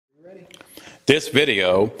This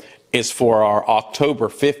video is for our October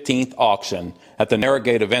 15th auction at the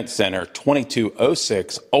Narrowgate Event Center,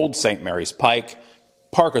 2206 Old St. Mary's Pike,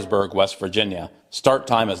 Parkersburg, West Virginia. Start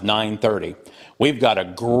time is 9:30. We've got a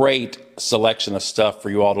great selection of stuff for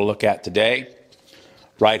you all to look at today.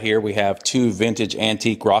 Right here we have two vintage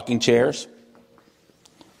antique rocking chairs.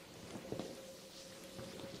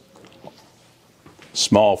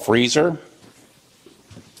 Small freezer.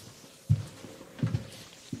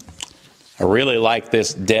 I really like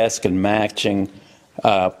this desk and matching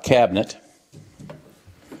cabinet.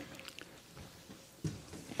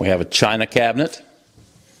 We have a china cabinet.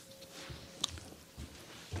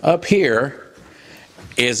 Up here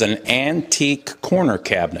is an antique corner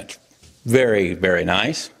cabinet. Very, very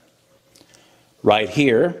nice. Right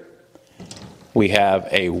here we have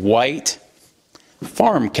a white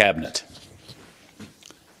farm cabinet.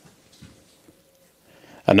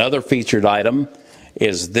 Another featured item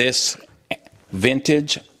is this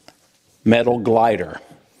vintage metal glider.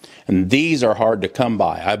 And these are hard to come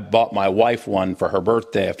by. I bought my wife one for her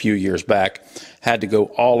birthday a few years back. Had to go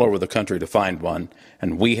all over the country to find one.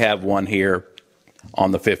 And we have one here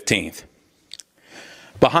on the 15th.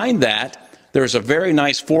 Behind that, there's a very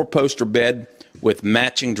nice four-poster bed with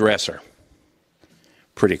matching dresser.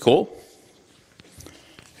 Pretty cool.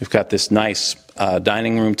 We've got this nice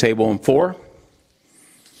dining room table and four.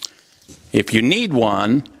 If you need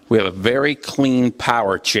one, we have a very clean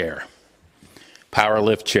power chair. Power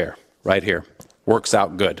lift chair right here. Works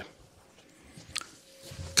out good.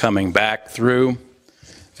 Coming back through,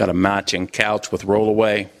 got a matching couch with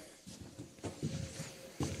rollaway.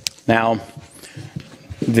 Now,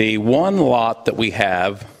 the one lot that we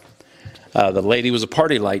have, the lady was a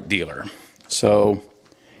party light dealer. So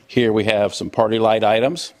here we have some party light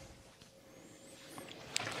items.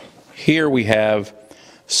 Here we have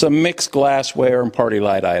some mixed glassware and party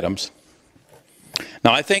light items.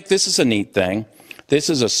 Now, I think this is a neat thing. This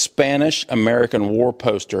is a Spanish-American war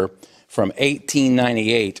poster from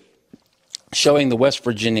 1898 showing the West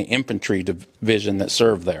Virginia Infantry Division that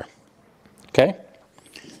served there. Okay?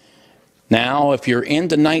 Now, if you're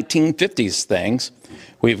into 1950s things,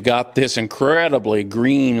 we've got this incredibly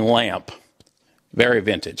green lamp. Very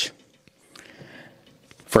vintage.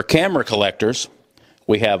 For camera collectors,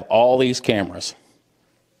 we have all these cameras.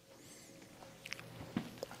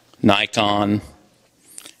 Nikon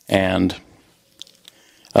and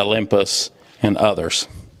Olympus and others.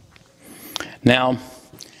 Now,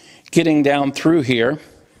 getting down through here,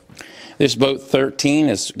 this boat 13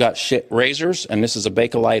 has got razors, and this is a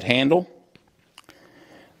Bakelite handle.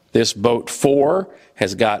 This boat 4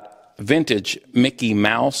 has got vintage Mickey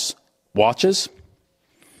Mouse watches.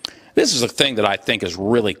 This is a thing that I think is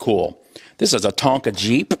really cool. This is a Tonka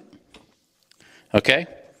Jeep. Okay?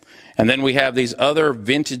 And then we have these other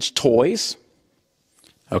vintage toys,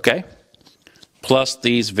 okay, plus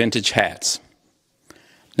these vintage hats.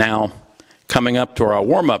 Now, coming up to our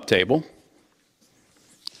warm-up table,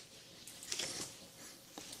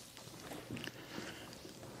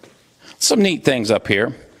 some neat things up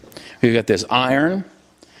here. We've got this iron.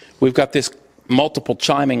 We've got this multiple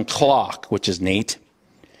chiming clock, which is neat.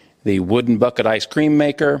 The wooden bucket ice cream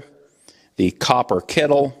maker, the copper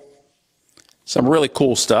kettle. Some really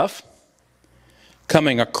cool stuff.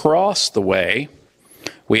 Coming across the way,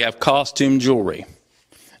 we have costume jewelry.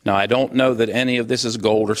 Now, I don't know that any of this is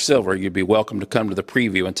gold or silver. You'd be welcome to come to the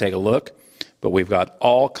preview and take a look. But we've got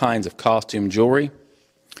all kinds of costume jewelry.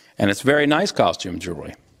 And it's very nice costume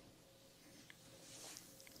jewelry.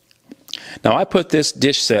 Now, I put this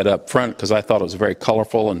dish set up front because I thought it was very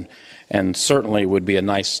colorful and certainly would be a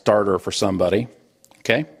nice starter for somebody.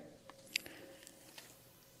 Okay?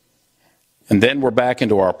 And then we're back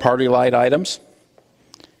into our party light items.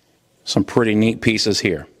 Some pretty neat pieces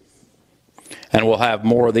here. And we'll have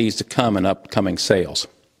more of these to come in upcoming sales.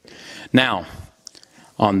 Now,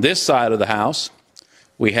 on this side of the house,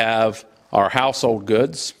 we have our household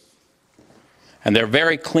goods. And they're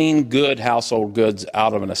very clean, good household goods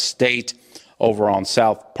out of an estate over on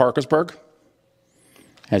South Parkersburg.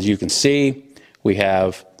 As you can see, we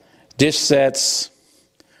have dish sets,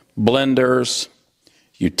 blenders,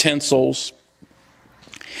 utensils.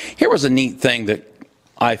 Here was a neat thing that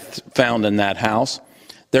I found in that house.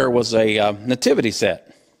 There was a nativity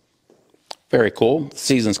set. Very cool. The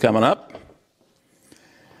season's coming up.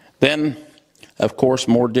 Then, of course,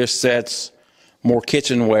 more dish sets, more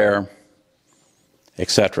kitchenware,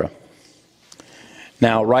 etc.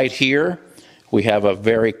 Now, right here, we have a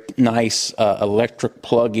very nice electric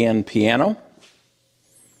plug-in piano.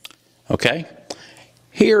 Okay.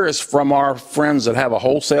 Here is from our friends that have a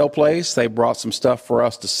wholesale place. They brought some stuff for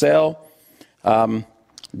us to sell.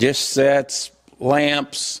 Dish sets,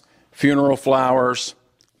 lamps, funeral flowers,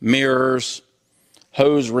 mirrors,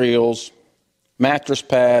 hose reels, mattress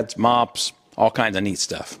pads, mops, all kinds of neat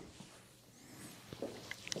stuff.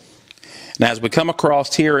 Now, as we come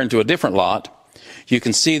across here into a different lot, you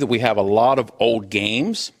can see that we have a lot of old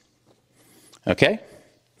games. Okay?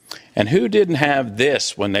 And who didn't have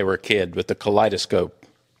this when they were a kid with the kaleidoscope?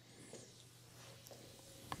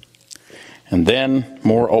 And then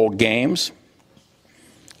more old games.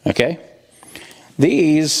 Okay?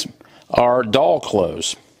 These are doll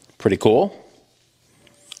clothes. Pretty cool.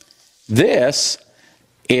 This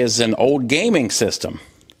is an old gaming system.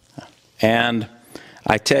 And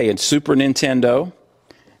I tell you, it's Super Nintendo,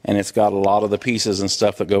 and it's got a lot of the pieces and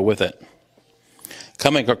stuff that go with it.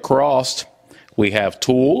 Coming across, we have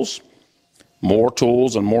tools, more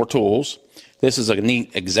tools and more tools. This is a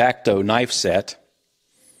neat X-Acto knife set.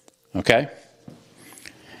 Okay?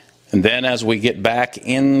 And then as we get back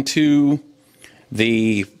into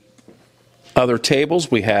the other tables,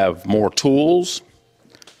 we have more tools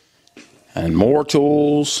and more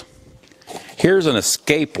tools. Here's an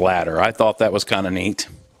escape ladder. I thought that was kind of neat.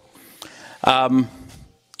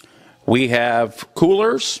 We have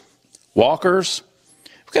coolers, walkers.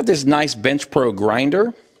 We've got this nice Bench Pro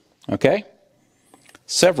grinder. Okay?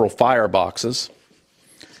 Several fire boxes.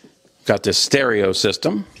 Got this stereo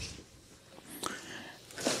system.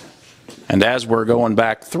 And as we're going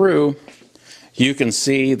back through, you can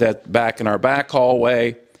see that back in our back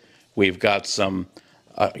hallway, we've got some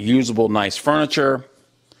usable nice furniture,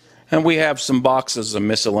 and we have some boxes of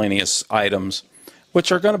miscellaneous items, which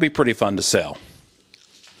are going to be pretty fun to sell.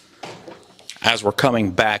 As we're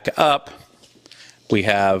coming back up, we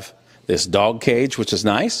have this dog cage, which is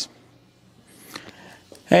nice,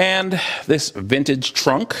 and this vintage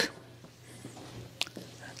trunk.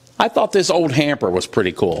 I thought this old hamper was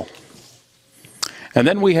pretty cool. And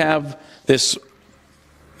then we have this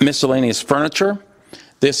miscellaneous furniture.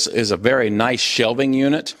 This is a very nice shelving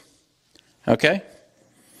unit. Okay?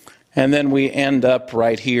 And then we end up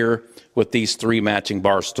right here with these 3 matching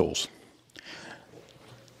bar stools.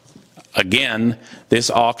 Again, this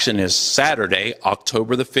auction is Saturday,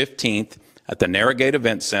 October the 15th at the Narrowgate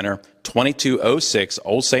Event Center, 2206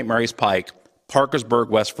 Old St. Mary's Pike, Parkersburg,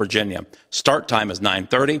 West Virginia. Start time is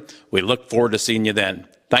 9:30. We look forward to seeing you then.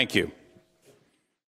 Thank you.